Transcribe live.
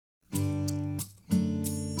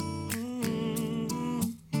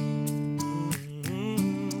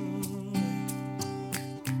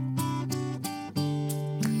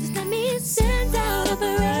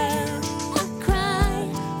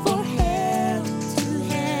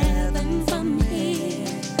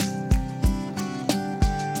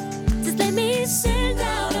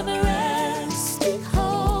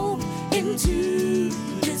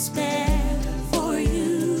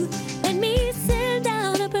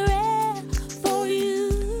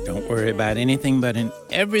worry about anything but in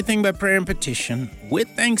everything by prayer and petition, with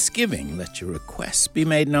thanksgiving, let your requests be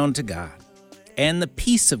made known to God. And the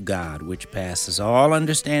peace of God, which passes all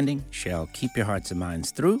understanding, shall keep your hearts and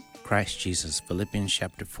minds through Christ Jesus. Philippians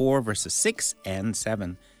chapter 4, verses 6 and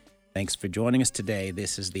 7. Thanks for joining us today.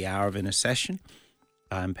 This is the Hour of Intercession.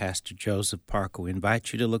 I'm Pastor Joseph Parker. We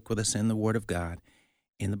invite you to look with us in the Word of God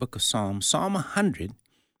in the book of Psalm 100,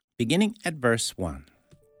 beginning at verse 1.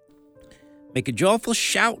 Make a joyful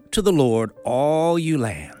shout to the Lord, all you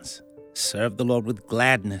lands. Serve the Lord with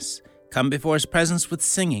gladness. Come before his presence with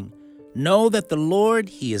singing. Know that the Lord,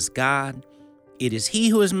 he is God. It is he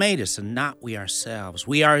who has made us, and not we ourselves.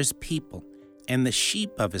 We are his people, and the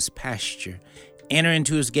sheep of his pasture. Enter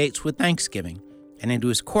into his gates with thanksgiving, and into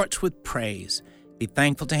his courts with praise. Be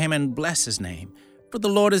thankful to him and bless his name. For the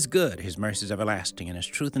Lord is good, his mercy is everlasting, and his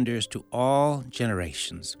truth endures to all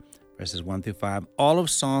generations. Verses 1 through 5, all of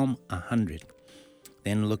Psalm 100.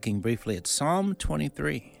 Then looking briefly at Psalm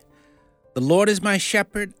 23. The Lord is my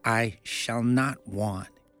shepherd, I shall not want.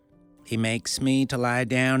 He makes me to lie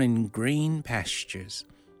down in green pastures.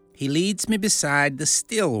 He leads me beside the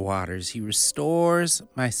still waters. He restores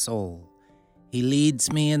my soul. He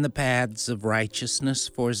leads me in the paths of righteousness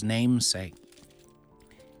for his name's sake.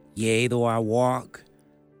 Yea, though I walk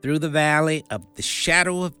through the valley of the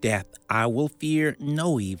shadow of death, I will fear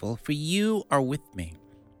no evil, for you are with me.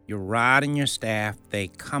 Your rod and your staff, they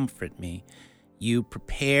comfort me. You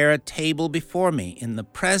prepare a table before me in the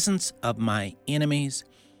presence of my enemies.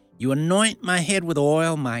 You anoint my head with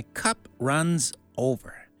oil, my cup runs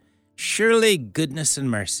over. Surely goodness and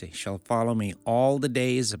mercy shall follow me all the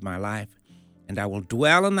days of my life, and I will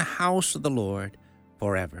dwell in the house of the Lord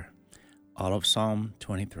forever. All of Psalm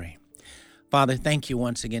 23. Father, thank you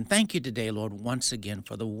once again. Thank you today, Lord, once again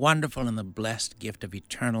for the wonderful and the blessed gift of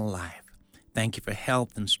eternal life. Thank you for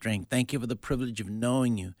health and strength. Thank you for the privilege of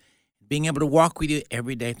knowing you, being able to walk with you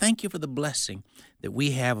every day. Thank you for the blessing that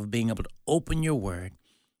we have of being able to open your word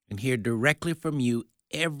and hear directly from you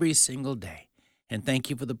every single day. And thank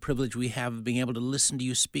you for the privilege we have of being able to listen to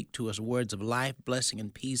you speak to us words of life, blessing,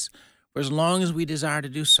 and peace for as long as we desire to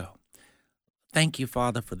do so. Thank you,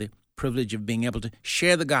 Father, for the privilege of being able to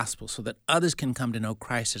share the gospel so that others can come to know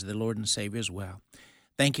Christ as their Lord and Savior as well.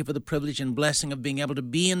 Thank you for the privilege and blessing of being able to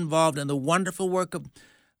be involved in the wonderful work of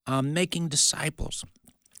making disciples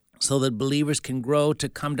so that believers can grow to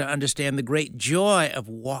come to understand the great joy of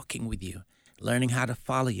walking with you, learning how to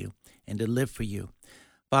follow you and to live for you.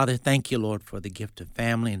 Father, thank you, Lord, for the gift of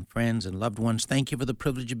family and friends and loved ones. Thank you for the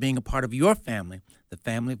privilege of being a part of your family, the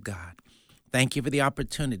family of God. Thank you for the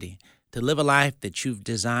opportunity to live a life that you've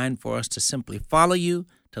designed for us to simply follow you,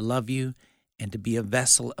 to love you, and to be a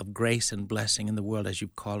vessel of grace and blessing in the world as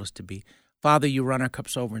you've called us to be. Father, you run our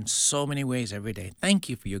cups over in so many ways every day. Thank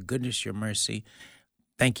you for your goodness, your mercy.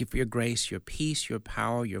 Thank you for your grace, your peace, your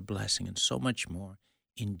power, your blessing, and so much more.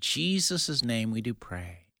 In Jesus' name we do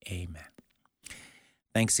pray. Amen.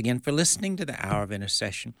 Thanks again for listening to the Hour of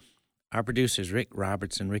Intercession. Our producer is Rick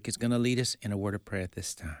Robertson. Rick is going to lead us in a word of prayer at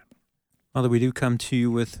this time. Father, we do come to you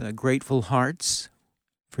with grateful hearts.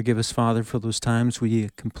 Forgive us, Father, for those times we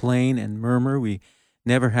complain and murmur. We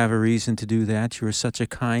never have a reason to do that. You are such a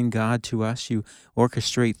kind God to us. You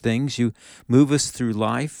orchestrate things. You move us through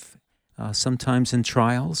life, sometimes in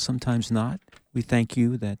trials, sometimes not. We thank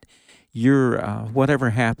you that you're,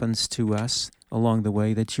 whatever happens to us along the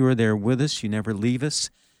way, that you are there with us. You never leave us.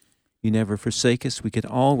 You never forsake us. We could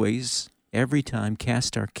always, every time,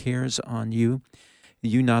 cast our cares on you.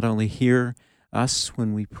 You not only hear us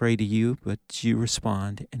when we pray to you, but you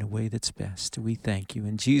respond in a way that's best. We thank you.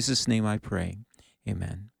 In Jesus' name I pray.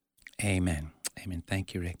 Amen. Amen. Amen.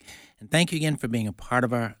 Thank you, Rick. And thank you again for being a part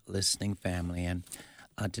of our listening family. And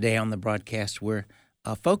today on the broadcast, we're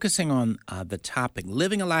focusing on the topic,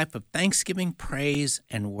 living a life of thanksgiving, praise,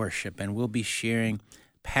 and worship. And we'll be sharing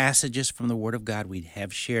passages from the Word of God. We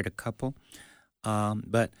have shared a couple,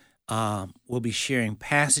 but we'll be sharing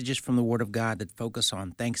passages from the Word of God that focus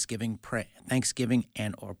on thanksgiving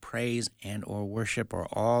and or praise and or worship or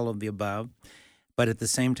all of the above. But at the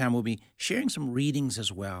same time, we'll be sharing some readings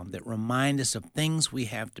as well that remind us of things we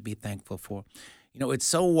have to be thankful for. You know, it's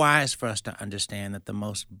so wise for us to understand that the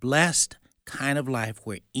most blessed kind of life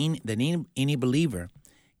where any believer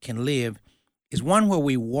can live is one where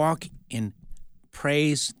we walk in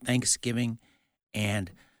praise, thanksgiving,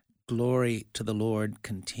 and glory to the Lord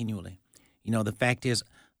continually. You know, the fact is,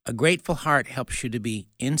 a grateful heart helps you to be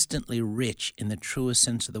instantly rich in the truest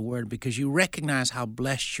sense of the word because you recognize how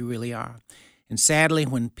blessed you really are. And sadly,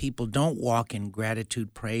 when people don't walk in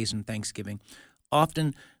gratitude, praise, and thanksgiving,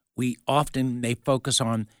 often they focus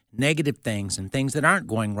on negative things and things that aren't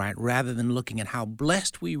going right, rather than looking at how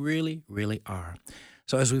blessed we really, really are.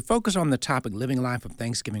 So as we focus on the topic, living a life of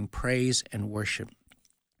thanksgiving, praise, and worship,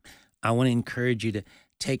 I want to encourage you to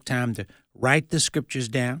take time to write the scriptures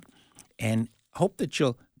down, and hope that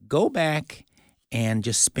you'll go back and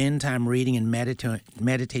just spend time reading and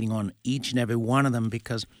meditating on each and every one of them,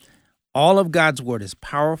 because all of God's word is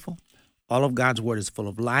powerful. All of God's word is full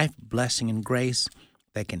of life, blessing, and grace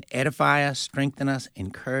that can edify us, strengthen us,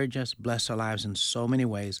 encourage us, bless our lives in so many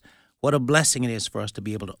ways. What a blessing it is for us to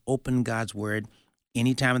be able to open God's word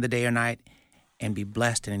any time of the day or night and be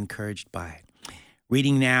blessed and encouraged by it.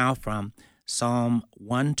 Reading now from Psalm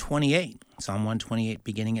 128. Psalm 128,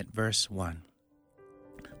 beginning at verse 1.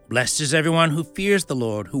 Blessed is everyone who fears the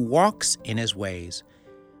Lord, who walks in his ways.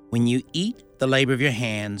 When you eat the labor of your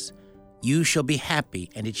hands, you shall be happy,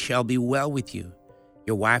 and it shall be well with you.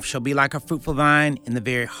 Your wife shall be like a fruitful vine in the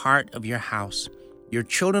very heart of your house, your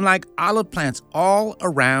children like olive plants all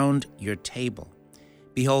around your table.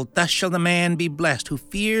 Behold, thus shall the man be blessed who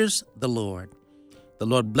fears the Lord. The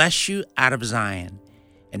Lord bless you out of Zion,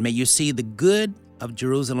 and may you see the good of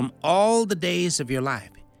Jerusalem all the days of your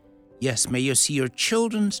life. Yes, may you see your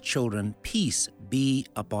children's children. Peace be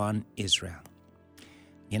upon Israel.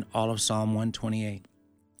 In all of Psalm 128.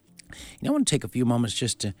 I want to take a few moments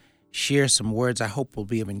just to share some words I hope will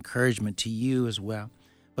be of encouragement to you as well.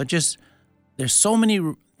 But just, there's so many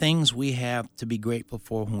things we have to be grateful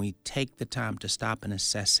for when we take the time to stop and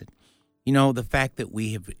assess it. The fact that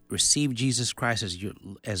we have received Jesus Christ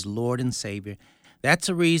as Lord and Savior, that's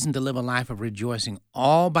a reason to live a life of rejoicing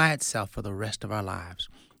all by itself for the rest of our lives.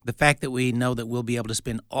 The fact that we know that we'll be able to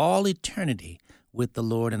spend all eternity with the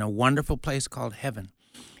Lord in a wonderful place called heaven.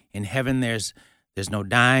 In heaven, there's no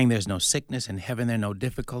dying, there's no sickness. In heaven, there are no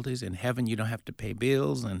difficulties. In heaven, you don't have to pay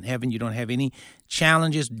bills. In heaven, you don't have any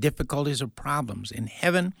challenges, difficulties, or problems. In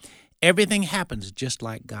heaven, everything happens just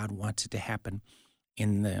like God wants it to happen.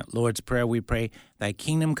 In the Lord's Prayer, we pray, thy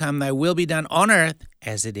kingdom come, thy will be done on earth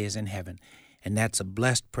as it is in heaven. And that's a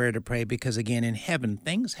blessed prayer to pray because, again, in heaven,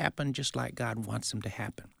 things happen just like God wants them to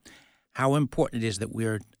happen. How important it is that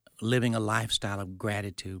we're living a lifestyle of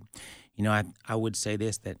gratitude. I would say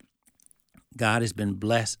this, that God has been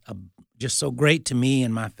blessed, just so great to me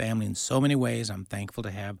and my family in so many ways. I'm thankful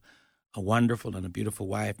to have a wonderful and a beautiful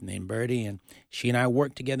wife named Birdie, and she and I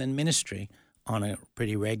work together in ministry on a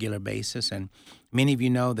pretty regular basis. And many of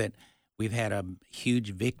you know that we've had a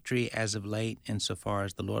huge victory as of late insofar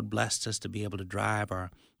as the Lord blessed us to be able to drive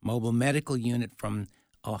our mobile medical unit from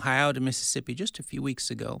Ohio to Mississippi just a few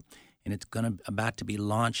weeks ago, and it's about to be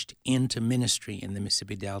launched into ministry in the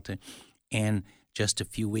Mississippi Delta in just a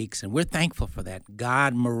few weeks, and we're thankful for that.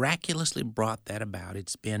 God miraculously brought that about.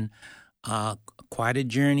 It's been quite a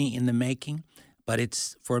journey in the making, but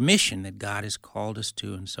it's for a mission that God has called us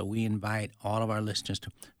to, and so we invite all of our listeners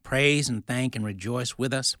to praise and thank and rejoice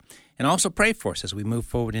with us, and also pray for us as we move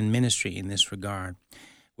forward in ministry in this regard.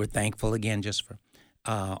 We're thankful again just for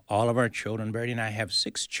all of our children. Birdie and I have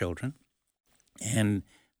 6 children, and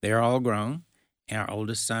they're all grown. And our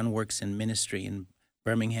oldest son works in ministry in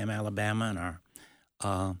Birmingham, Alabama, and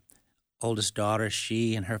our oldest daughter,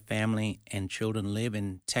 she and her family and children live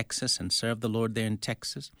in Texas and serve the Lord there in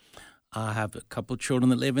Texas. I have a couple children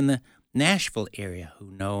that live in the Nashville area who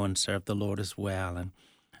know and serve the Lord as well. And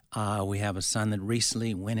we have a son that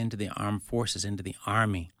recently went into the armed forces, into the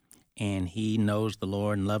Army, and he knows the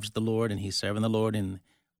Lord and loves the Lord, and he's serving the Lord in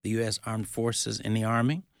the U.S. Armed Forces in the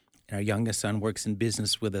Army. And our youngest son works in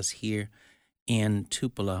business with us here in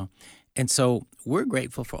Tupelo. And so we're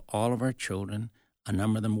grateful for all of our children, a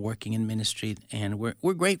number of them working in ministry, and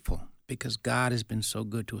we're grateful because God has been so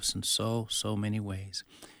good to us in so many ways.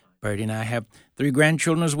 Birdie and I have 3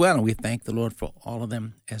 grandchildren as well, and we thank the Lord for all of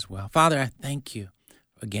them as well. Father, I thank you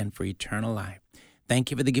again for eternal life.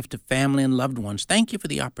 Thank you for the gift of family and loved ones. Thank you for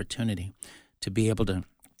the opportunity to be able to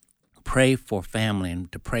pray for family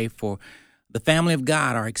and to pray for the family of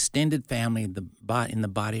God, our extended family in the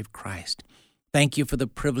body of Christ. Thank you for the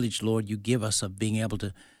privilege, Lord, you give us of being able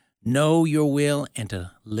to know your will and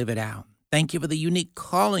to live it out. Thank you for the unique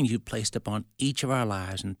calling you placed upon each of our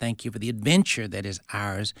lives, and thank you for the adventure that is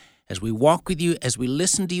ours as we walk with you, as we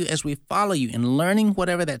listen to you, as we follow you in learning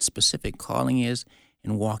whatever that specific calling is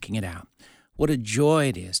and walking it out. What a joy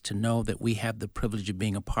it is to know that we have the privilege of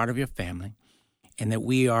being a part of your family and that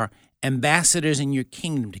we are ambassadors in your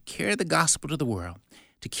kingdom to carry the gospel to the world,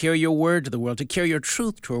 to carry your word to the world, to carry your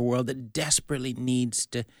truth to a world that desperately needs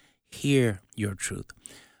to hear your truth.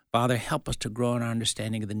 Father, help us to grow in our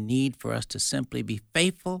understanding of the need for us to simply be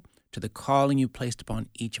faithful to the calling you placed upon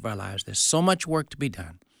each of our lives. There's so much work to be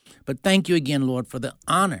done. But thank you again, Lord, for the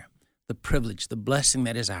honor, the privilege, the blessing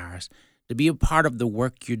that is ours to be a part of the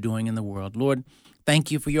work you're doing in the world. Lord,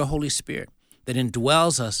 thank you for your Holy Spirit that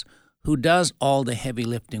indwells us, who does all the heavy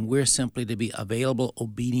lifting. We're simply to be available,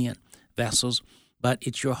 obedient vessels, but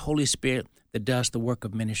it's your Holy Spirit that does the work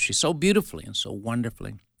of ministry so beautifully and so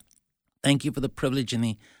wonderfully. Thank you for the privilege and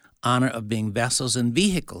the honor of being vessels and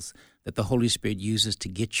vehicles that the Holy Spirit uses to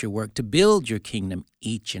get your work, to build your kingdom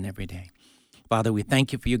each and every day. Father, we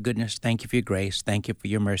thank you for your goodness. Thank you for your grace. Thank you for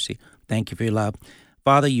your mercy. Thank you for your love.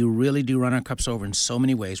 Father, you really do run our cups over in so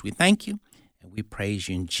many ways. We thank you and we praise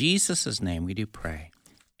you. In Jesus' name we do pray.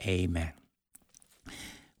 Amen.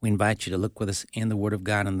 We invite you to look with us in the Word of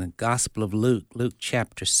God in the Gospel of Luke, Luke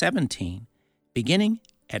chapter 17, beginning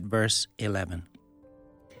at verse 11.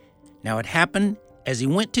 Now it happened as he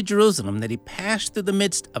went to Jerusalem that he passed through the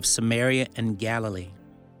midst of Samaria and Galilee.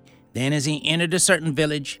 Then as he entered a certain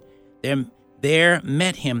village, there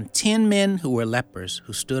met him 10 men who were lepers,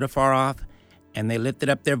 who stood afar off, and they lifted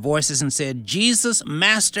up their voices and said, Jesus,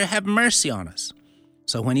 Master, have mercy on us.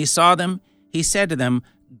 So when he saw them, he said to them,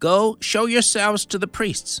 Go, show yourselves to the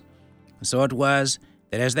priests. And so it was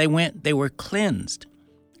that as they went, they were cleansed.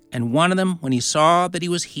 And one of them, when he saw that he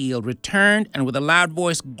was healed, returned and with a loud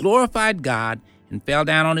voice glorified God and fell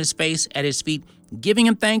down on his face at his feet, giving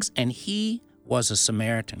him thanks, and he was a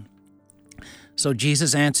Samaritan. So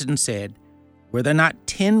Jesus answered and said, Were there not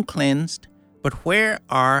 10 cleansed? But where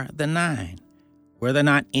are the 9? Were there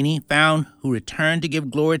not any found who returned to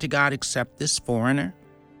give glory to God except this foreigner?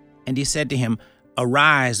 And he said to him,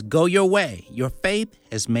 Arise, go your way. Your faith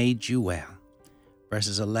has made you well.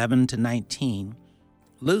 Verses 11 to 19,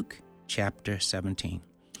 Luke chapter 17.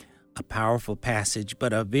 A powerful passage,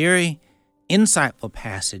 but a very insightful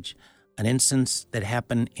passage, an instance that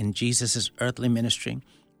happened in Jesus' earthly ministry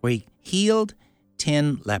where he healed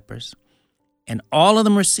 10 lepers, and all of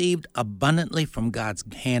them received abundantly from God's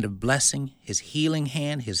hand of blessing, his healing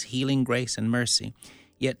hand, his healing grace and mercy.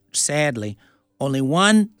 Yet, sadly, only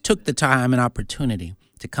one took the time and opportunity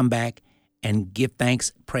to come back and give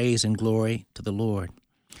thanks, praise, and glory to the Lord.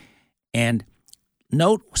 And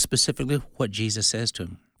note specifically what Jesus says to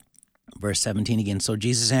him. Verse 17 again. So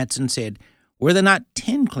Jesus answered and said, Were there not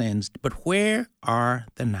 10 cleansed? But where are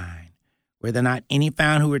the 9? Were there not any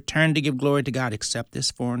found who returned to give glory to God except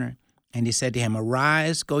this foreigner? And he said to him,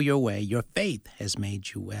 Arise, go your way. Your faith has made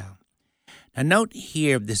you well. Now note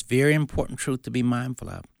here this very important truth to be mindful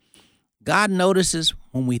of. God notices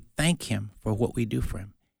when we thank him for what we do for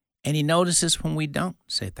him. And he notices when we don't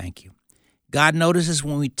say thank you. God notices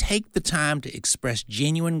when we take the time to express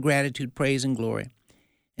genuine gratitude, praise, and glory.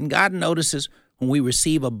 And God notices when we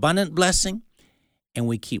receive abundant blessing and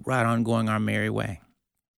we keep right on going our merry way.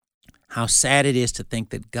 How sad it is to think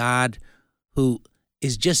that God, who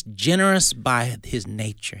is just generous by his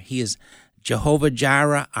nature, he is Jehovah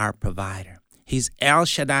Jireh, our provider. He's El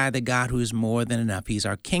Shaddai, the God who is more than enough. He's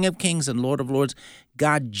our King of kings and Lord of lords.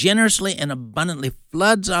 God generously and abundantly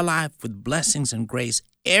floods our life with blessings and grace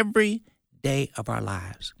every day of our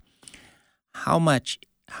lives. How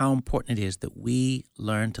important it is that we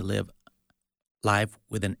learn to live life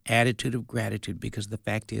with an attitude of gratitude, because the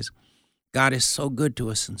fact is, God is so good to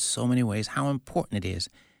us in so many ways. How important it is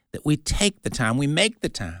that we take the time, we make the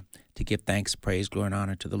time to give thanks, praise, glory, and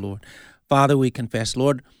honor to the Lord. Father, we confess,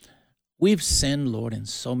 Lord, we've sinned, Lord, in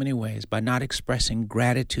so many ways by not expressing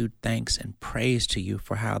gratitude, thanks, and praise to you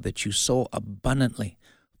for how that you so abundantly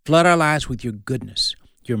flood our lives with your goodness,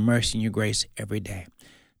 your mercy, and your grace every day.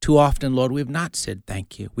 Too often, Lord, we've not said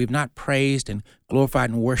thank you. We've not praised and glorified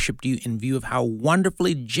and worshiped you in view of how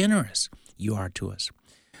wonderfully generous you are to us.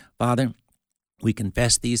 Father, we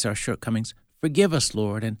confess these our shortcomings. Forgive us,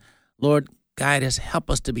 Lord, and Lord, guide us, help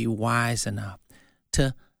us to be wise enough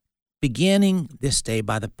to, beginning this day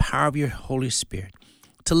by the power of your Holy Spirit,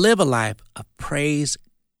 to live a life of praise,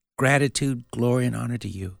 gratitude, glory, and honor to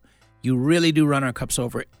you. You really do run our cups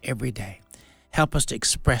over every day. Help us to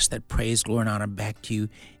express that praise, glory, and honor back to you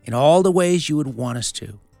in all the ways you would want us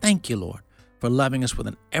to. Thank you, Lord, for loving us with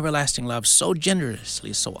an everlasting love so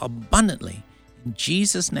generously, so abundantly. In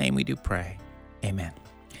Jesus' name we do pray. Amen.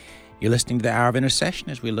 You're listening to the Hour of Intercession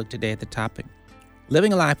as we look today at the topic,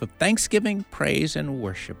 living a life of thanksgiving, praise, and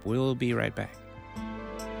worship. We'll be right back.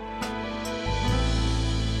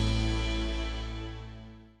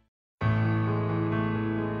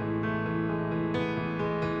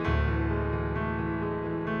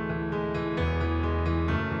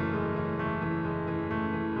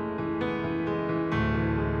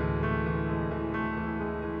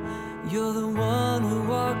 You're the one who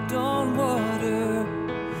walked on water,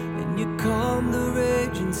 and you calm the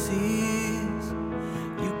raging seas.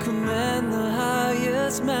 You command the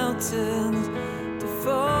highest mountains to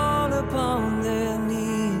fall upon their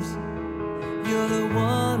knees. You're the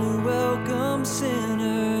one who welcomes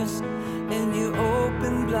sinners, and you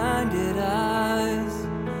open blinded eyes.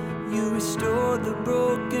 You restored the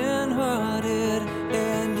brokenhearted,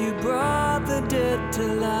 and you brought the dead to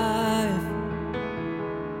life.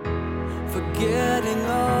 Forgetting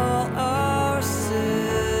all our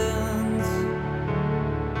sins,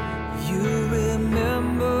 you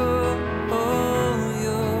remember all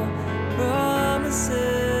your promises.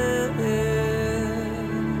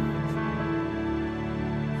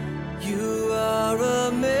 You are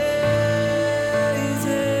amazing,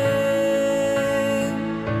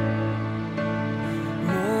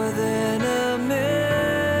 more than amazing.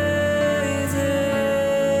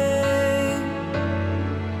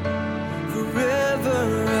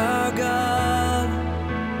 Forever our God,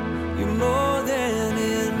 you're more than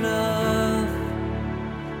enough.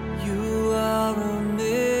 You are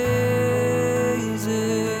amazing.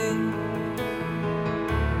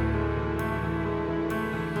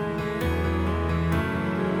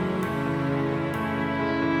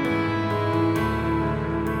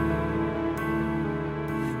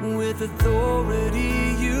 With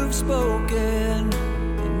authority you've spoken,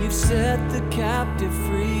 and you've set the captive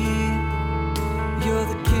free. You're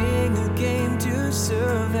the King who came to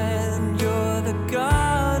serve, and you're the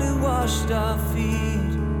God who washed our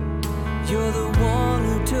feet. You're the one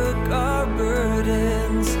who took our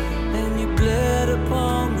burdens, and you bled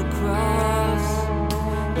upon the cross.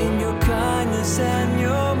 In your kindness and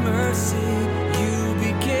your mercy, you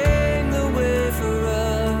became the way for us.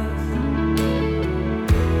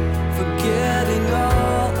 Forgetting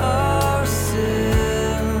all our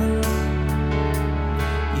sins,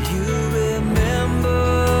 you remember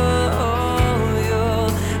all your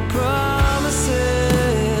promises.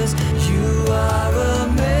 You are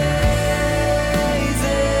amazing,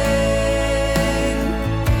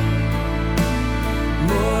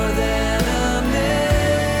 more than amazing.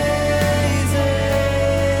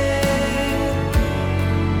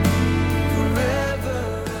 Forever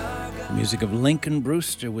our God. Music of Lincoln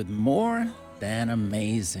Brewster with More Than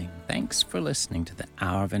Amazing. Thanks for listening to the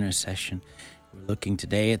Hour of Intercession. We're looking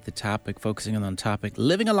today at the topic, focusing on the topic,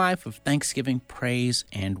 living a life of thanksgiving, praise,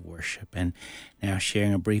 and worship. And now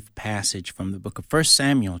sharing a brief passage from the book of 1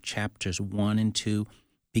 Samuel, chapters 1 and 2,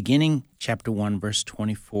 beginning chapter 1, verse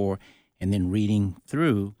 24, and then reading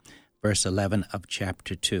through verse 11 of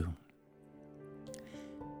chapter 2.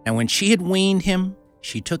 Now when she had weaned him,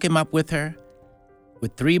 she took him up with her,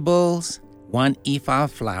 with 3 bulls, 1 ephah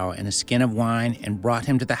of flour, and a skin of wine, and brought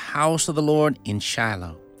him to the house of the Lord in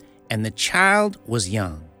Shiloh. And the child was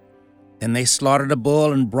young. Then they slaughtered a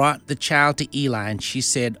bull and brought the child to Eli, and she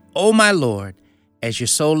said, O my Lord, as your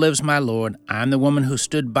soul lives, my Lord, I am the woman who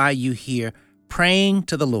stood by you here, praying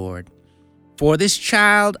to the Lord. For this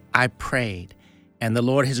child I prayed, and the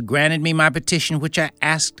Lord has granted me my petition which I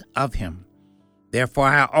asked of him. Therefore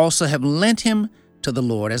I also have lent him to the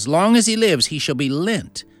Lord. As long as he lives, he shall be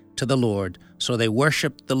lent to the Lord. So they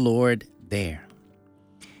worshiped the Lord there.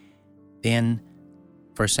 Then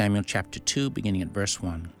 1 Samuel chapter 2, beginning at verse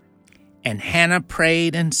 1. And Hannah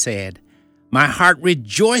prayed and said, My heart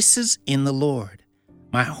rejoices in the Lord.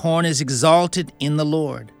 My horn is exalted in the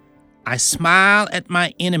Lord. I smile at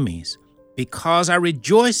my enemies, because I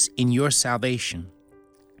rejoice in your salvation.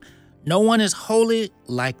 No one is holy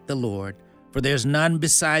like the Lord, for there's none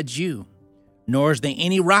besides you, nor is there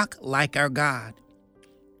any rock like our God.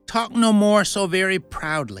 Talk no more so very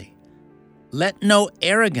proudly. Let no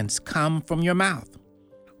arrogance come from your mouth.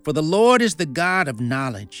 For the Lord is the God of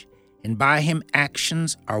knowledge, and by him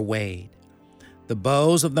actions are weighed. The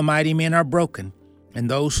bows of the mighty men are broken, and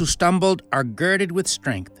those who stumbled are girded with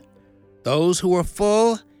strength. Those who were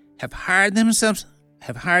full have hired themselves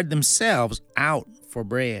out for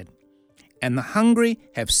bread, and the hungry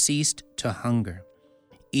have ceased to hunger.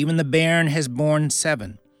 Even the barren has borne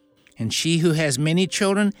 7, and she who has many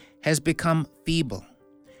children has become feeble.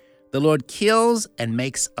 The Lord kills and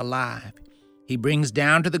makes alive. He brings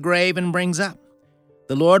down to the grave and brings up.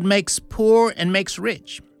 The Lord makes poor and makes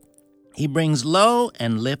rich. He brings low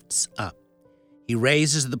and lifts up. He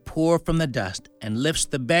raises the poor from the dust and lifts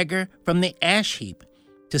the beggar from the ash heap,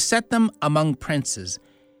 to set them among princes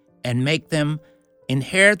and make them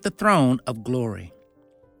inherit the throne of glory.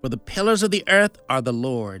 For the pillars of the earth are the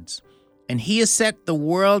Lord's, and he has set the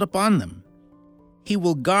world upon them. He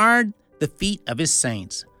will guard the feet of his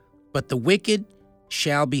saints, but the wicked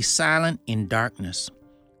shall be silent in darkness.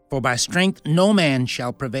 For by strength no man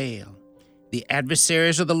shall prevail. The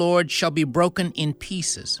adversaries of the Lord shall be broken in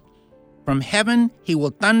pieces. From heaven he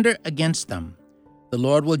will thunder against them. The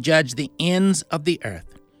Lord will judge the ends of the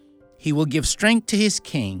earth. He will give strength to his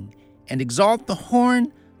king, and exalt the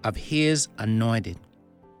horn of his anointed.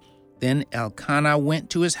 Then Elkanah went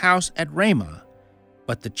to his house at Ramah,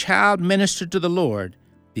 but the child ministered to the Lord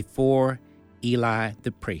before Eli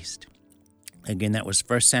the priest. Again, that was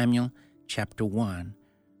 1 Samuel chapter 1,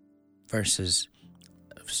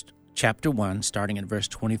 starting at verse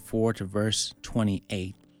 24 to verse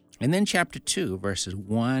 28. And then chapter 2, verses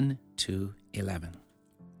 1 to 11.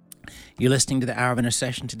 You're listening to the Hour of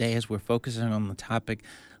Intercession today as we're focusing on the topic,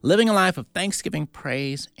 living a life of thanksgiving,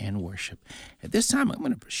 praise, and worship. At this time, I'm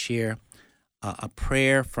going to share a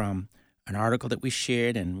prayer from an article that we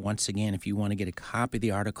shared. And once again, if you want to get a copy of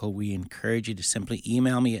the article, we encourage you to simply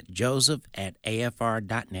email me at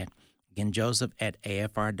joseph@afr.net. Again,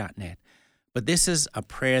 joseph@afr.net. But this is a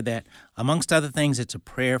prayer that, amongst other things, it's a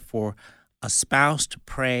prayer for a spouse to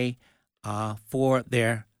pray for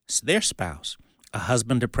their spouse, a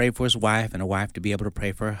husband to pray for his wife, and a wife to be able to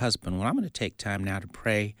pray for her husband. Well, I'm going to take time now to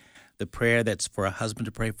pray the prayer that's for a husband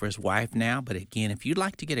to pray for his wife now. But again, if you'd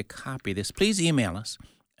like to get a copy of this, please email us.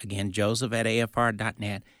 Again,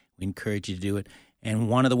 joseph@afr.net. We encourage you to do it. And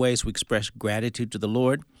one of the ways we express gratitude to the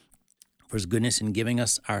Lord for his goodness in giving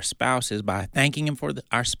us our spouse is by thanking him for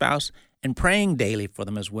our spouse and praying daily for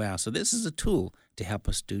them as well. So this is a tool to help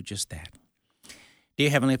us do just that. Dear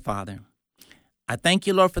Heavenly Father, I thank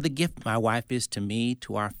you, Lord, for the gift my wife is to me,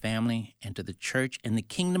 to our family, and to the church and the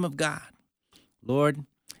kingdom of God. Lord,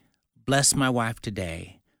 bless my wife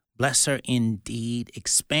today. Bless her indeed.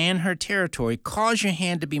 Expand her territory. Cause your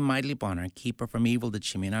hand to be mightily upon her and keep her from evil that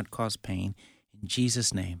she may not cause pain. In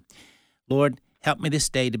Jesus' name. Lord, help me this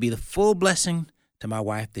day to be the full blessing to my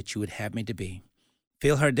wife that you would have me to be.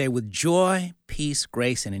 Fill her day with joy, peace,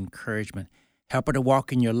 grace, and encouragement. Help her to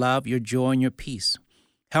walk in your love, your joy, and your peace.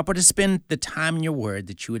 Help her to spend the time in your word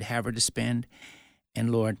that you would have her to spend.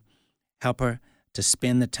 And Lord, help her to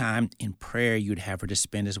spend the time in prayer you'd have her to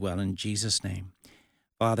spend as well. In Jesus' name.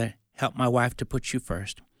 Father, help my wife to put you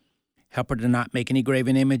first. Help her to not make any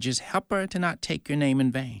graven images. Help her to not take your name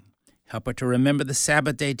in vain. Help her to remember the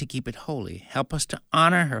Sabbath day to keep it holy. Help us to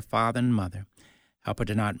honor her father and mother. Help her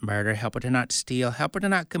to not murder. Help her to not steal. Help her to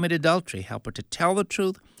not commit adultery. Help her to tell the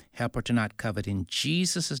truth. Help her to not covet. In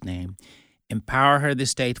Jesus' name, empower her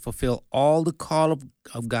this day to fulfill all the call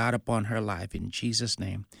of God upon her life. In Jesus'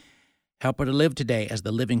 name, help her to live today as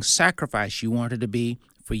the living sacrifice you want her to be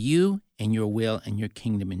for you and your will and your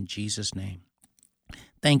kingdom. In Jesus' name.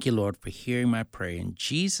 Thank you, Lord, for hearing my prayer. In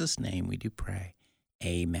Jesus' name we do pray.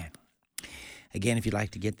 Amen. Again, if you'd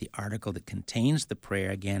like to get the article that contains the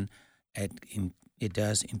prayer, again, it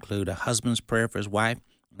does include a husband's prayer for his wife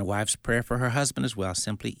and a wife's prayer for her husband as well.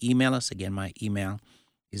 Simply email us. Again, my email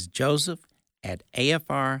is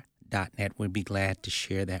joseph@afr.net. We'd be glad to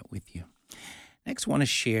share that with you. Next, I want to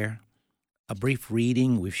share a brief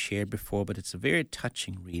reading we've shared before, but it's a very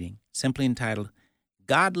touching reading, simply entitled,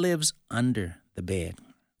 God Lives Under the Bed.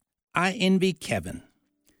 I envy Kevin.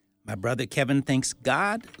 My brother Kevin thinks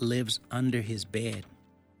God lives under his bed.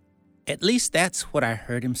 At least that's what I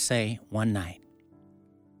heard him say one night.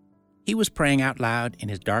 He was praying out loud in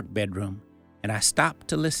his dark bedroom, and I stopped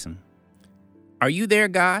to listen. Are you there,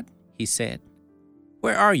 God? He said.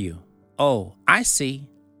 Where are you? Oh, I see,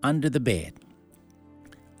 under the bed.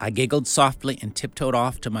 I giggled softly and tiptoed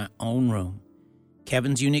off to my own room.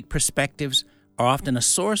 Kevin's unique perspectives are often a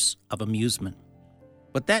source of amusement.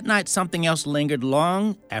 But that night something else lingered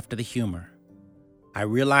long after the humor. I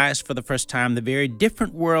realized for the first time the very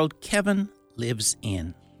different world Kevin lives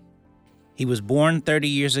in. He was born 30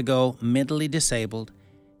 years ago, mentally disabled,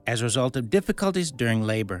 as a result of difficulties during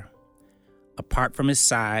labor. Apart from his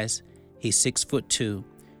size, he's 6'2".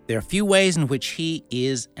 There are few ways in which he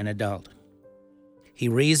is an adult. He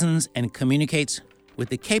reasons and communicates with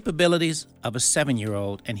the capabilities of a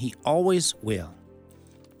 7-year-old, and he always will.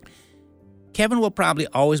 Kevin will probably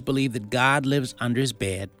always believe that God lives under his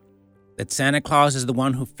bed, that Santa Claus is the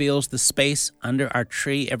one who fills the space under our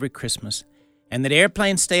tree every Christmas, and that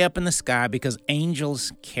airplanes stay up in the sky because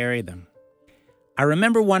angels carry them. I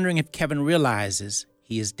remember wondering if Kevin realizes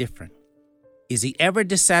he is different. Is he ever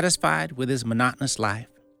dissatisfied with his monotonous life?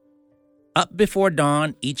 Up before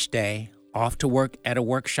dawn each day, off to work at a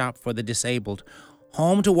workshop for the disabled,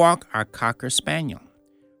 home to walk our Cocker Spaniel,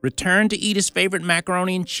 return to eat his favorite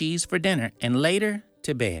macaroni and cheese for dinner, and later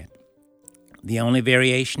to bed. The only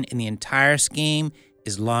variation in the entire scheme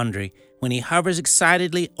is laundry, when he hovers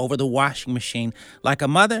excitedly over the washing machine like a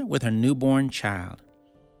mother with her newborn child.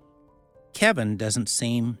 Kevin doesn't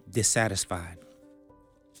seem dissatisfied.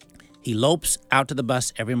 He lopes out to the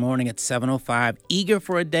bus every morning at 7:05, eager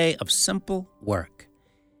for a day of simple work.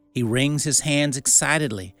 He wrings his hands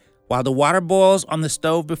excitedly while the water boils on the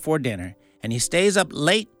stove before dinner, and he stays up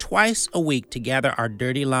late twice a week to gather our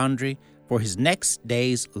dirty laundry for his next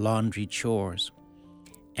day's laundry chores.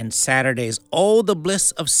 And Saturdays, oh, the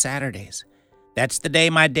bliss of Saturdays. That's the day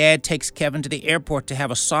my dad takes Kevin to the airport to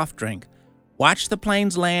have a soft drink, watch the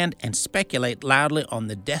planes land, and speculate loudly on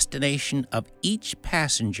the destination of each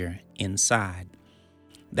passenger inside.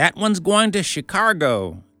 "That one's going to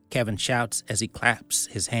Chicago," Kevin shouts as he claps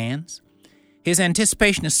his hands. His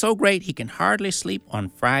anticipation is so great he can hardly sleep on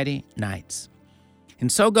Friday nights.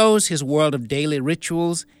 And so goes his world of daily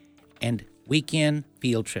rituals and weekend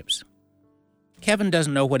field trips. Kevin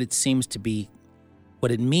doesn't know what it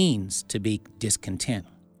means to be discontent.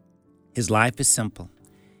 His life is simple.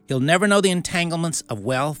 He'll never know the entanglements of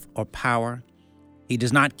wealth or power. He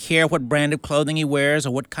does not care what brand of clothing he wears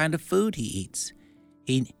or what kind of food he eats.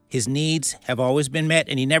 His needs have always been met,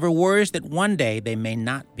 and he never worries that one day they may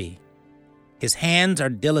not be. His hands are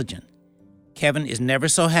diligent. Kevin is never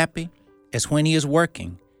so happy as when he is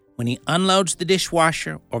working, when he unloads the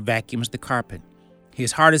dishwasher or vacuums the carpet.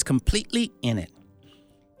 His heart is completely in it.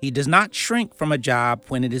 He does not shrink from a job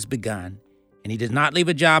when it is begun, and he does not leave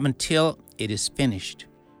a job until it is finished.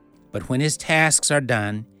 But when his tasks are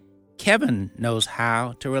done, Kevin knows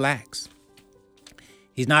how to relax.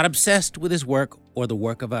 He's not obsessed with his work or the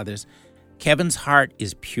work of others. Kevin's heart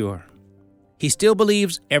is pure. He still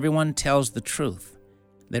believes everyone tells the truth,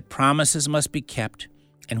 that promises must be kept,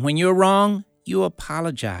 and when you're wrong, you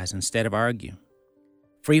apologize instead of argue.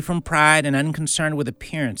 Free from pride and unconcerned with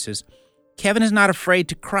appearances, Kevin is not afraid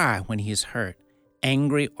to cry when he is hurt,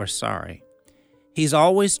 angry, or sorry. He's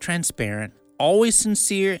always transparent, always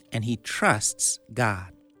sincere, and he trusts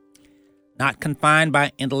God. Not confined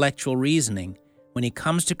by intellectual reasoning, when he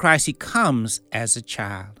comes to Christ, he comes as a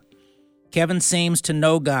child. Kevin seems to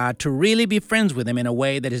know God, to really be friends with him in a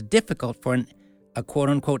way that is difficult for a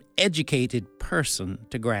quote-unquote educated person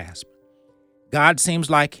to grasp. God seems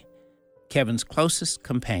like Kevin's closest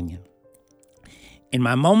companion. In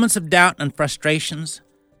my moments of doubt and frustrations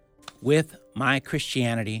with my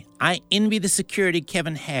Christianity, I envy the security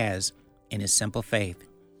Kevin has in his simple faith.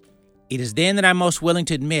 It is then that I'm most willing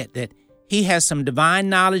to admit that he has some divine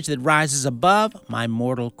knowledge that rises above my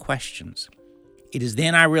mortal questions. It is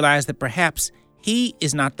then I realize that perhaps he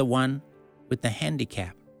is not the one with the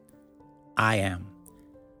handicap. I am.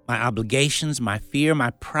 My obligations, my fear, my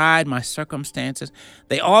pride, my circumstances,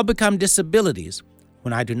 they all become disabilities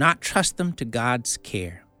when I do not trust them to God's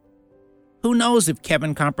care. Who knows if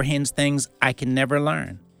Kevin comprehends things I can never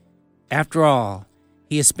learn? After all,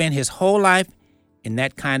 he has spent his whole life in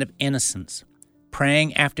that kind of innocence,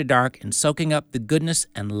 praying after dark and soaking up the goodness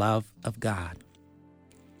and love of God.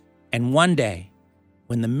 And one day,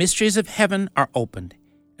 when the mysteries of heaven are opened,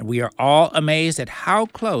 and we are all amazed at how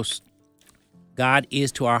close God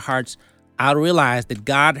is to our hearts, I'll realize that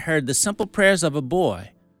God heard the simple prayers of a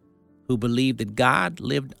boy who believed that God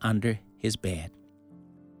lived under his bed.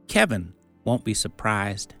 Kevin won't be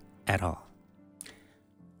surprised at all.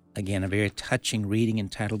 Again, a very touching reading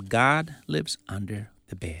entitled, God Lives Under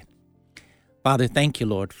the Bed. Father, thank you,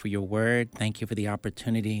 Lord, for your word. Thank you for the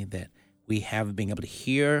opportunity that we have of being able to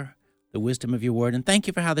hear the wisdom of your word. And thank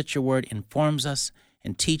you for how that your word informs us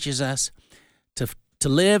and teaches us to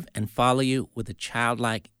live and follow you with a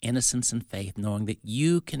childlike innocence and faith, knowing that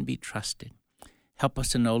you can be trusted. Help us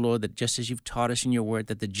to know, Lord, that just as you've taught us in your word,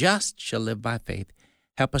 that the just shall live by faith.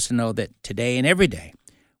 Help us to know that today and every day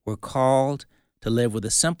we're called to live with a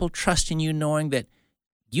simple trust in you, knowing that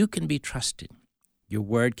you can be trusted, your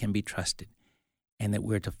word can be trusted, and that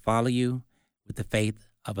we're to follow you with the faith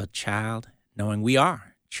of a child, knowing we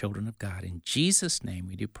are children of God. In Jesus' name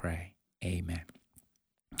we do pray. Amen.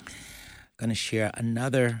 I'm going to share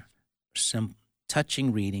another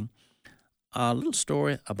touching reading, a little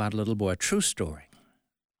story about a little boy, a true story.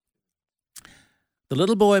 The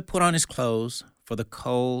little boy put on his clothes for the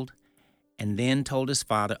cold and then told his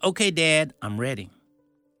father, "Okay, Dad, I'm ready."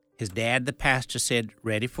 His dad, the pastor, said,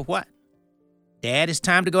 "Ready for what?" "Dad, it's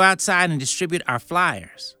time to go outside and distribute our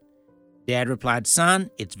flyers." Dad replied, "Son,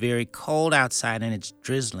 it's very cold outside and it's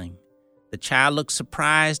drizzling." The child looked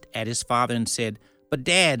surprised at his father and said, "But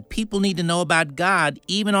Dad, people need to know about God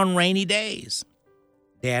even on rainy days."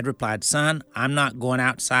 Dad replied, "Son, I'm not going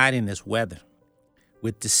outside in this weather."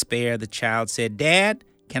 With despair, the child said, "Dad,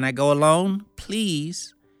 can I go alone,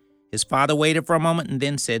 please?" His father waited for a moment and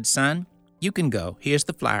then said, "Son, you can go. Here's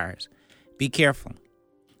the flyers. Be careful."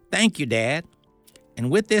 "Thank you, Dad." And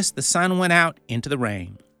with this, the son went out into the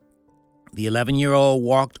rain. The 11-year-old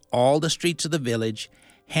walked all the streets of the village,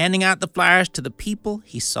 handing out the flyers to the people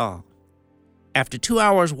he saw. After 2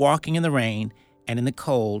 hours walking in the rain and in the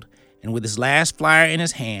cold, and with his last flyer in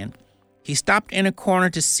his hand, He stopped in a corner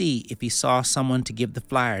to see if he saw someone to give the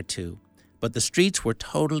flyer to, but the streets were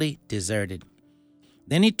totally deserted.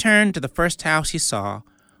 Then he turned to the first house he saw,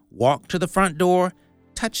 walked to the front door,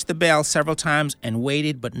 touched the bell several times, and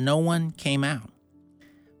waited, but no one came out.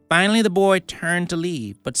 Finally, the boy turned to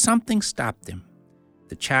leave, but something stopped him.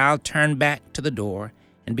 The child turned back to the door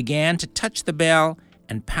and began to touch the bell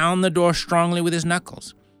and pound the door strongly with his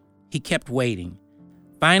knuckles. He kept waiting.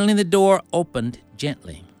 Finally, the door opened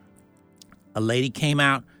gently. A lady came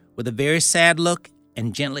out with a very sad look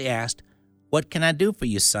and gently asked, "What can I do for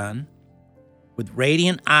you, son?" With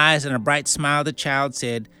radiant eyes and a bright smile, the child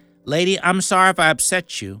said, "Lady, I'm sorry if I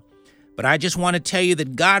upset you, but I just want to tell you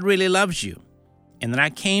that God really loves you, and that I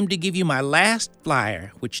came to give you my last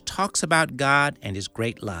flyer, which talks about God and His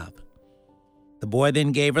great love." The boy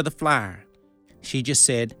then gave her the flyer. She just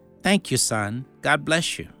said, "Thank you, son. God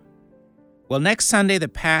bless you." Well, next Sunday, the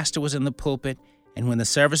pastor was in the pulpit, and when the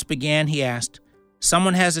service began, he asked,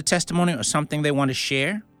 "Someone has a testimony or something they want to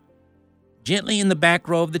share?" Gently in the back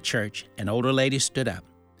row of the church, an older lady stood up.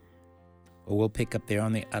 Well, we'll pick up there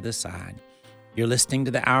on the other side. You're listening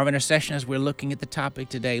to the Hour of Intercession as we're looking at the topic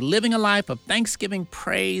today, living a life of thanksgiving,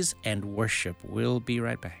 praise, and worship. We'll be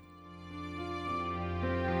right back.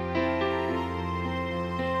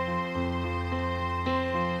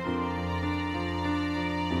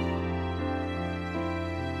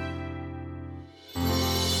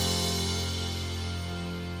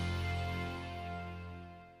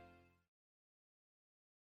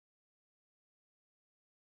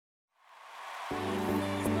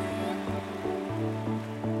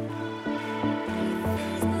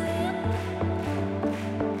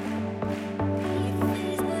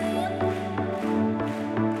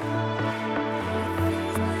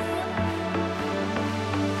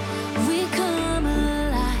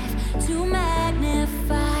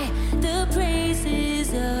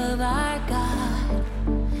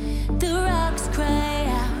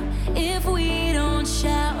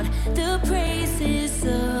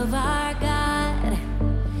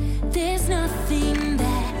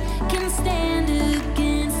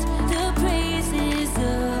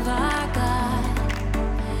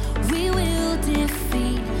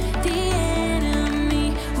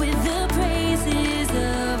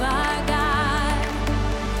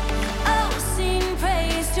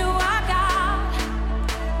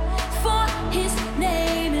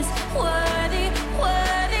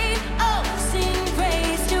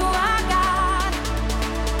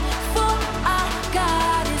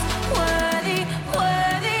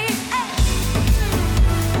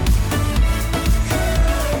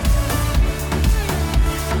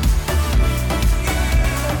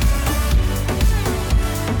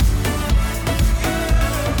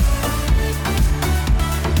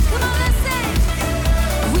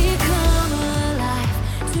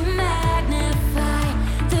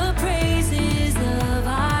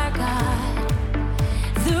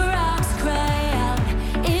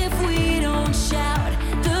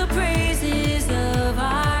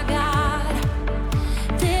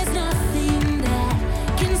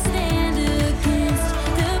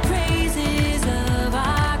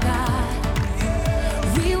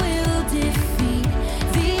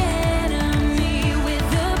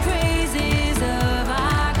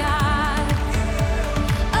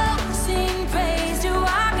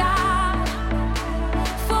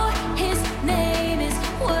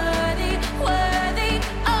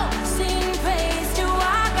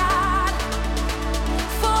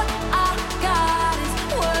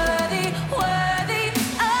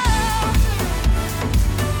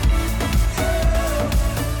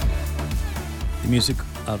 Music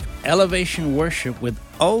of elevation worship with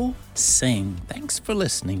 "Oh Sing." Thanks for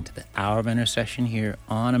listening to the Hour of Intercession here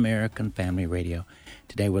on American Family Radio.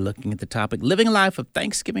 Today we're looking at the topic, living a life of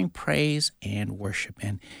thanksgiving, praise, and worship,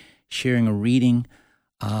 and sharing a reading.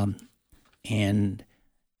 And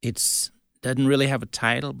it doesn't really have a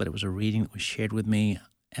title, but it was a reading that was shared with me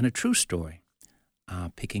and a true story.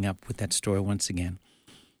 Picking up with that story once again.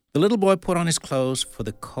 The little boy put on his clothes for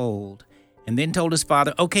the cold and then told his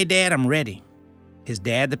father, "Okay, Dad, I'm ready." His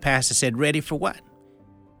dad, the pastor, said, "Ready for what?"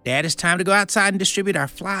 "Dad, it's time to go outside and distribute our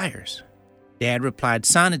flyers." Dad replied,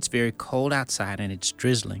 "Son, it's very cold outside and it's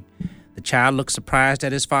drizzling." The child looked surprised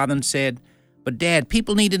at his father and said, "But Dad,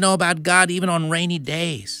 people need to know about God even on rainy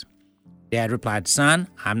days." Dad replied, "Son,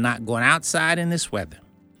 I'm not going outside in this weather."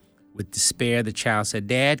 With despair, the child said,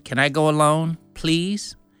 "Dad, can I go alone,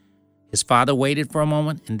 please?" His father waited for a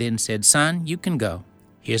moment and then said, "Son, you can go.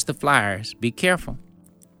 Here's the flyers. Be careful."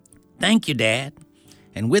 "Thank you, Dad."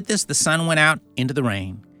 And with this, the son went out into the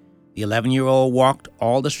rain. The 11-year-old walked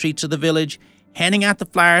all the streets of the village, handing out the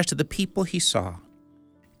flyers to the people he saw.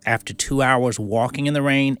 After 2 hours walking in the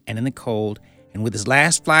rain and in the cold, and with his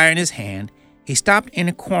last flyer in his hand, he stopped in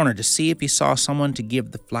a corner to see if he saw someone to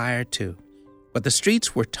give the flyer to. But the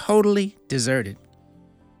streets were totally deserted.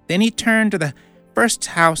 Then he turned to the first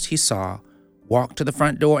house he saw, walked to the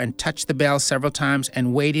front door and touched the bell several times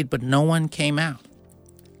and waited, but no one came out.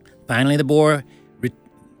 Finally, the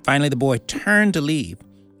boy turned to leave,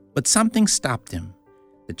 but something stopped him.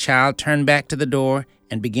 The child turned back to the door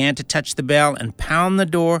and began to touch the bell and pound the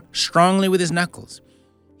door strongly with his knuckles.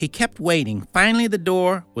 He kept waiting. Finally, the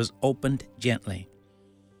door was opened gently.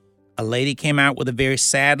 A lady came out with a very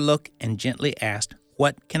sad look and gently asked,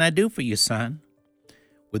 "What can I do for you, son?"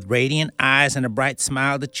 With radiant eyes and a bright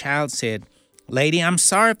smile, the child said, "Lady, I'm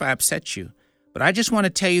sorry if I upset you, but I just want to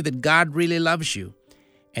tell you that God really loves you,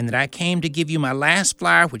 and that I came to give you my last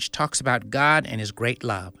flyer which talks about God and his great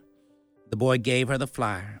love." The boy gave her the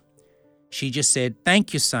flyer. She just said,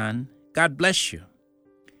 "Thank you, son. God bless you."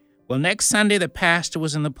 Well, next Sunday, the pastor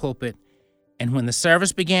was in the pulpit, and when the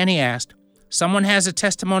service began, he asked, "Someone has a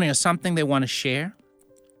testimony or something they want to share?"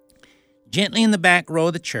 Gently in the back row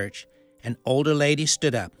of the church, an older lady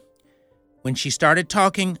stood up. When she started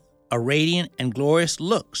talking, a radiant and glorious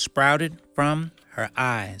look sprouted from her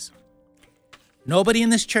eyes. "Nobody in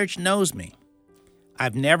this church knows me.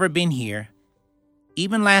 I've never been here.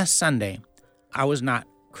 Even last Sunday, I was not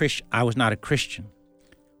a Christian.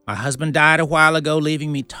 My husband died a while ago,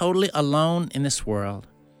 leaving me totally alone in this world.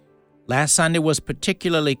 Last Sunday was a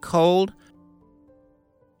particularly cold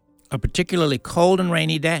and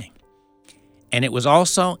rainy day. And it was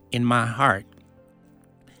also in my heart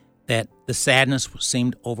that the sadness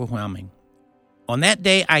seemed overwhelming. On that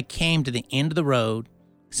day, I came to the end of the road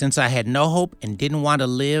since I had no hope and didn't want to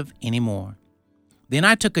live anymore. Then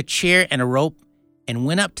I took a chair and a rope and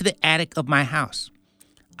went up to the attic of my house.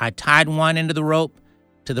 I tied one end of the rope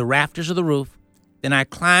to the rafters of the roof. Then I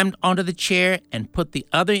climbed onto the chair and put the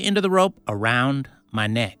other end of the rope around my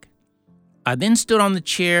neck. I then stood on the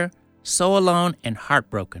chair, so alone and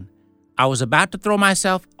heartbroken. I was about to throw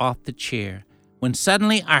myself off the chair when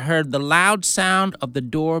suddenly I heard the loud sound of the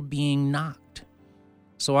door being knocked.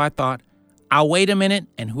 So I thought, I'll wait a minute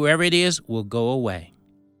and whoever it is will go away.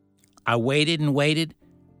 I waited and waited,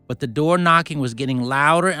 but the door knocking was getting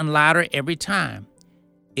louder and louder every time.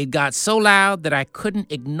 It got so loud that I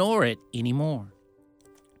couldn't ignore it anymore.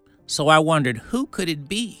 So I wondered, who could it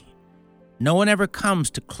be? No one ever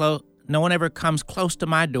comes close to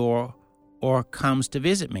my door or comes to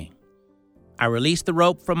visit me. I released the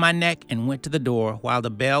rope from my neck and went to the door while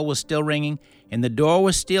the bell was still ringing and the door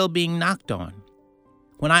was still being knocked on.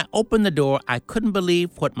 When I opened the door, I couldn't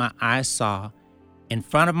believe what my eyes saw. In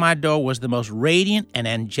front of my door was the most radiant and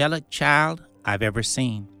angelic child I've ever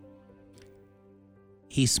seen.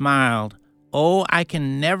 He smiled. Oh, I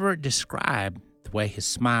can never describe the way his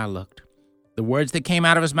smile looked. The words that came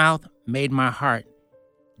out of his mouth made my heart,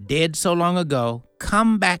 dead so long ago,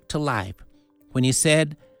 come back to life when he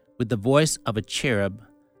said with the voice of a cherub,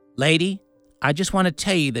 "Lady, I just want to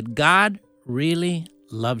tell you that God really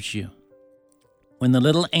loves you." When the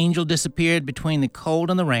little angel disappeared between the cold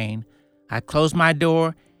and the rain, I closed my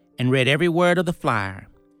door and read every word of the flyer.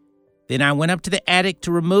 Then I went up to the attic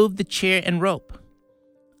to remove the chair and rope.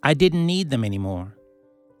 I didn't need them anymore.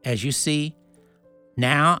 As you see,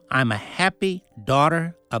 now I'm a happy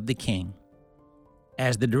daughter of the King.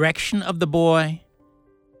 As the direction of the boy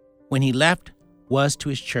when he left was to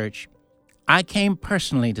his church, I came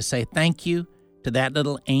personally to say thank you to that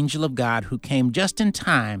little angel of God who came just in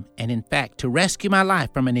time and in fact to rescue my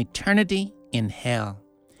life from an eternity in hell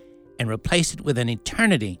and replace it with an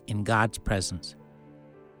eternity in God's presence.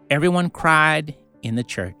 Everyone cried in the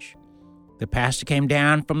church. The pastor came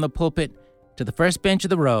down from the pulpit to the first bench of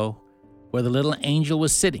the row where the little angel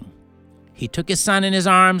was sitting. He took his son in his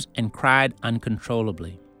arms and cried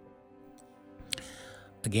uncontrollably.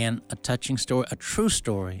 Again, a touching story, a true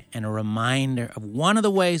story, and a reminder of one of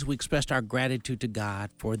the ways we expressed our gratitude to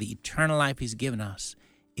God for the eternal life he's given us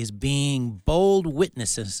is being bold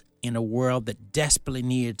witnesses in a world that desperately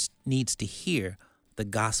needs to hear the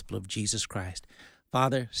gospel of Jesus Christ.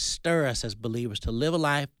 Father, stir us as believers to live a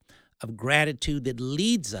life of gratitude that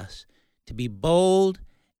leads us to be bold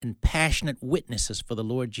and passionate witnesses for the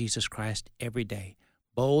Lord Jesus Christ every day.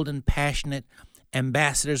 Bold and passionate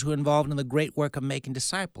ambassadors who are involved in the great work of making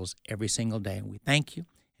disciples every single day. And we thank you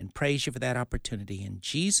and praise you for that opportunity. In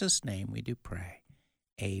Jesus' name we do pray.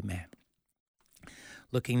 Amen.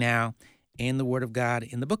 Looking now in the Word of God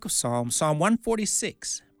in the book of Psalms, Psalm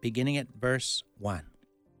 146, beginning at verse 1.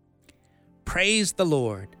 Praise the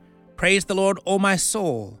Lord, O my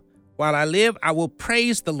soul. While I live, I will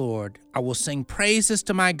praise the Lord. I will sing praises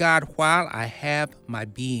to my God while I have my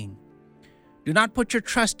being. Do not put your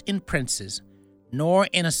trust in princes, nor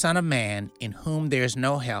in a son of man in whom there is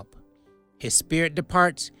no help. His spirit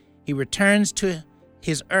departs, he returns to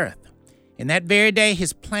his earth. In that very day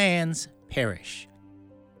his plans perish.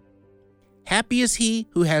 Happy is he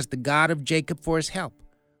who has the God of Jacob for his help,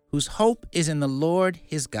 whose hope is in the Lord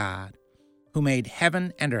his God, who made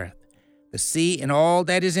heaven and earth, the sea and all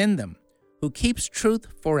that is in them, who keeps truth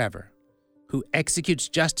forever, who executes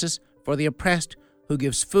justice for the oppressed, who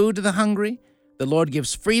gives food to the hungry. The Lord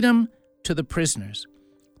gives freedom to the prisoners.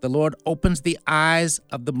 The Lord opens the eyes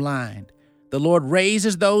of the blind. The Lord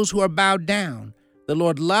raises those who are bowed down. The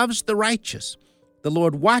Lord loves the righteous. The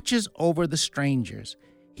Lord watches over the strangers.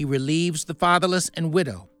 He relieves the fatherless and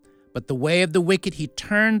widow, but the way of the wicked he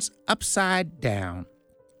turns upside down.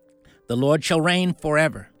 The Lord shall reign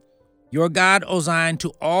forever. Your God, O Zion,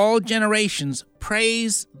 to all generations,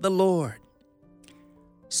 praise the Lord.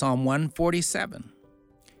 Psalm 147.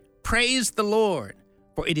 Praise the Lord,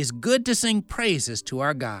 for it is good to sing praises to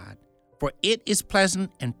our God, for it is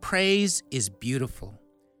pleasant and praise is beautiful.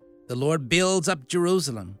 The Lord builds up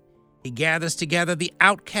Jerusalem. He gathers together the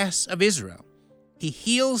outcasts of Israel. He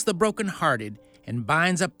heals the brokenhearted and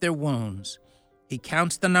binds up their wounds. He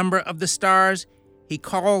counts the number of the stars. He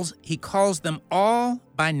calls them all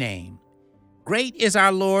by name. Great is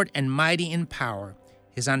our Lord and mighty in power.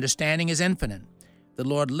 His understanding is infinite. The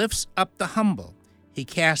Lord lifts up the humble. He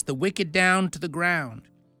casts the wicked down to the ground.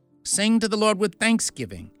 Sing to the Lord with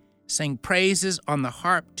thanksgiving. Sing praises on the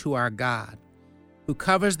harp to our God, who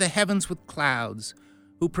covers the heavens with clouds,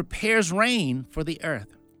 who prepares rain for the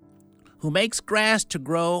earth, who makes grass to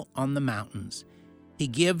grow on the mountains. He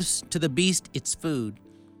gives to the beast its food,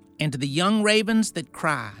 and to the young ravens that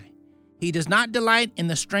cry. He does not delight in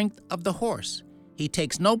the strength of the horse. He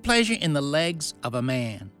takes no pleasure in the legs of a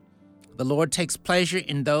man. The Lord takes pleasure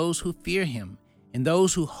in those who fear him, in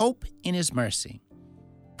those who hope in his mercy.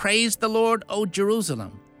 Praise the Lord, O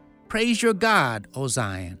Jerusalem. Praise your God, O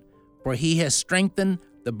Zion, for he has strengthened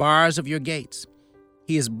the bars of your gates.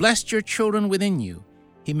 He has blessed your children within you.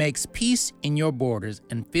 He makes peace in your borders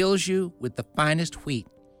and fills you with the finest wheat.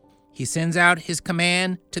 He sends out his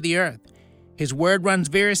command to the earth. His word runs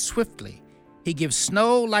very swiftly. He gives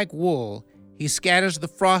snow like wool. He scatters the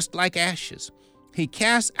frost like ashes. He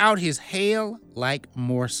casts out his hail like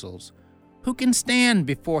morsels. Who can stand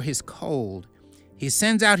before his cold? He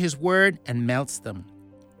sends out his word and melts them.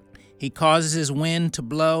 He causes his wind to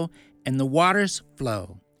blow, and the waters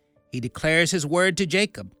flow. He declares his word to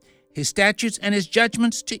Jacob, his statutes and his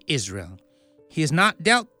judgments to Israel. He has not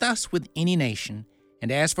dealt thus with any nation,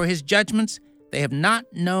 and as for his judgments, they have not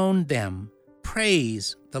known them.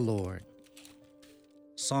 Praise the Lord.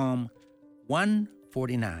 Psalm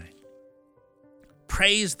 149.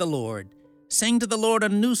 Praise the Lord. Sing to the Lord a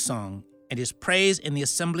new song, and his praise in the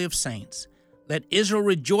assembly of saints. Let Israel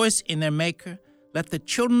rejoice in their Maker. Let the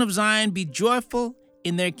children of Zion be joyful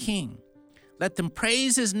in their King. Let them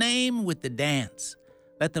praise his name with the dance.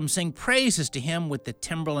 Let them sing praises to him with the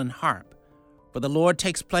timbrel and harp. For the Lord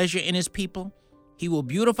takes pleasure in his people. He will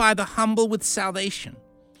beautify the humble with salvation.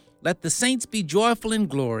 Let the saints be joyful in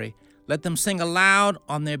glory. Let them sing aloud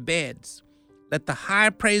on their beds. Let the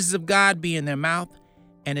high praises of God be in their mouth,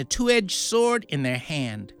 and a two-edged sword in their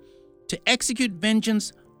hand, to execute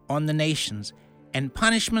vengeance on the nations, and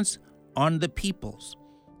punishments on the peoples,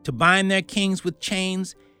 to bind their kings with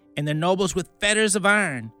chains, and their nobles with fetters of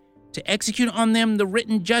iron, to execute on them the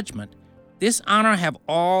written judgment. This honor have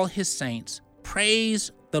all his saints.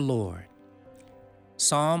 Praise the Lord.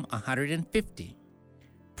 Psalm 150.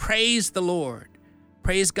 Praise the Lord.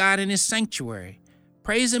 Praise God in his sanctuary.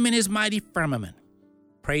 Praise him in his mighty firmament.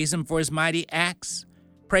 Praise him for his mighty acts.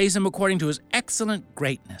 Praise him according to his excellent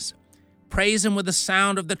greatness. Praise him with the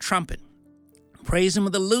sound of the trumpet. Praise him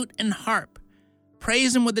with the lute and harp.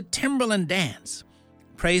 Praise him with the timbrel and dance.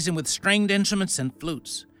 Praise him with stringed instruments and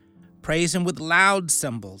flutes. Praise him with loud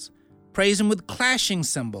cymbals. Praise him with clashing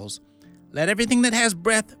cymbals. Let everything that has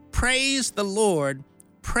breath praise the Lord.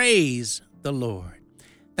 Praise the Lord.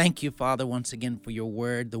 Thank you, Father, once again for your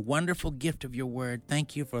word, the wonderful gift of your word.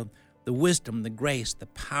 Thank you for the wisdom, the grace, the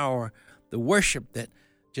power, the worship that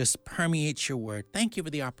just permeates your word. Thank you for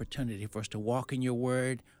the opportunity for us to walk in your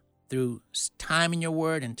word through time in your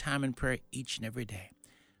word and time in prayer each and every day.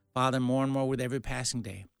 Father, more and more with every passing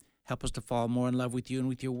day, help us to fall more in love with you and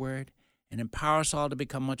with your word, and empower us all to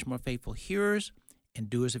become much more faithful hearers and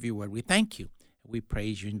doers of your word. We thank you. We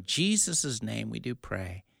praise you. In Jesus' name we do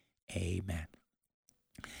pray. Amen.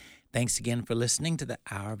 Thanks again for listening to the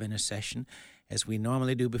Hour of Intercession, as we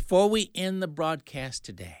normally do. Before we end the broadcast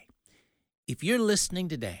today, if you're listening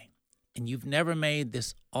today and you've never made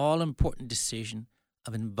this all-important decision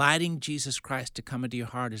of inviting Jesus Christ to come into your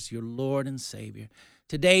heart as your Lord and Savior,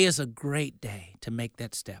 today is a great day to make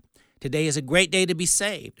that step. Today is a great day to be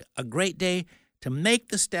saved, a great day to make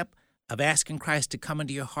the step of asking Christ to come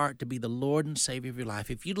into your heart to be the Lord and Savior of your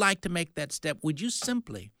life. If you'd like to make that step, would you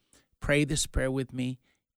simply pray this prayer with me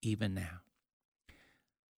even now?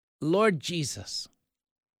 Lord Jesus,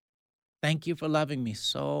 thank you for loving me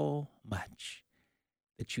so much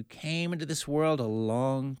that you came into this world a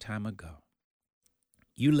long time ago.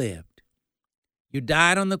 You lived. You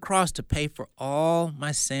died on the cross to pay for all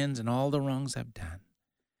my sins and all the wrongs I've done.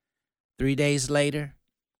 3 days later,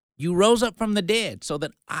 you rose up from the dead so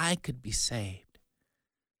that I could be saved.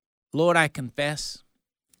 Lord, I confess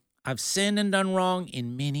I've sinned and done wrong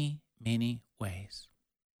in many, many ways.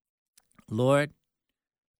 Lord,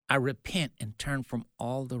 I repent and turn from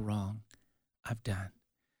all the wrong I've done.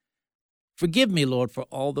 Forgive me, Lord, for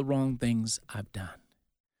all the wrong things I've done.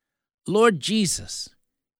 Lord Jesus,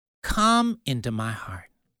 come into my heart.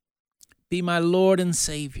 Be my Lord and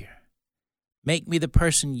Savior. Make me the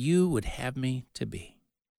person you would have me to be.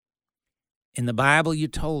 In the Bible, you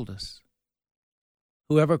told us,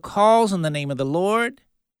 whoever calls on the name of the Lord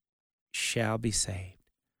shall be saved.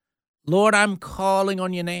 Lord, I'm calling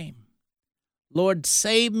on your name. Lord,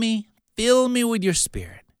 save me, fill me with your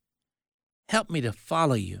Spirit. Help me to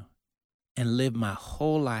follow you and live my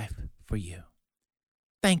whole life for you.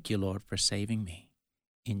 Thank you, Lord, for saving me.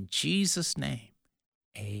 In Jesus' name,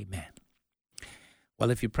 amen. Well,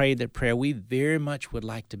 if you prayed that prayer, we very much would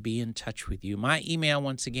like to be in touch with you. My email,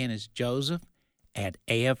 once again, is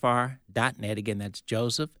joseph@afr.net. Again, that's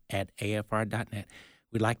joseph@afr.net.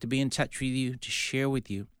 We'd like to be in touch with you to share with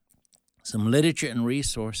you some literature and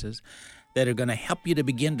resources that are going to help you to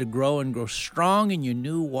begin to grow and grow strong in your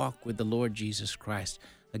new walk with the Lord Jesus Christ.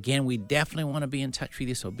 Again, we definitely want to be in touch with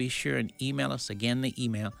you, so be sure and email us. Again, the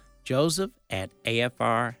email,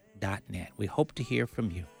 joseph@afr.net. We hope to hear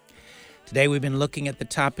from you. Today we've been looking at the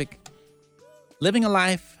topic, living a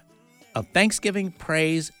life of thanksgiving,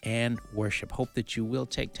 praise, and worship. Hope that you will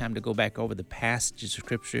take time to go back over the passages of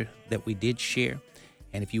Scripture that we did share.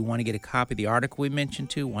 And if you want to get a copy of the article we mentioned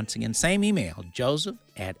too, once again, same email,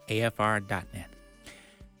 joseph@afr.net.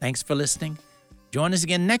 Thanks for listening. Join us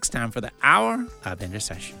again next time for the Hour of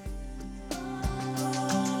Intercession.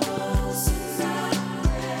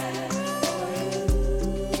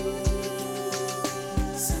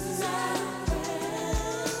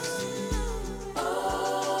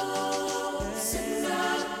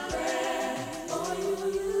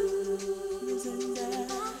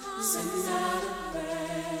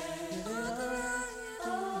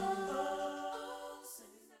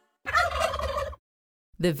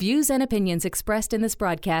 The views and opinions expressed in this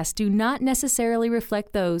broadcast do not necessarily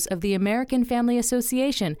reflect those of the American Family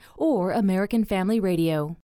Association or American Family Radio.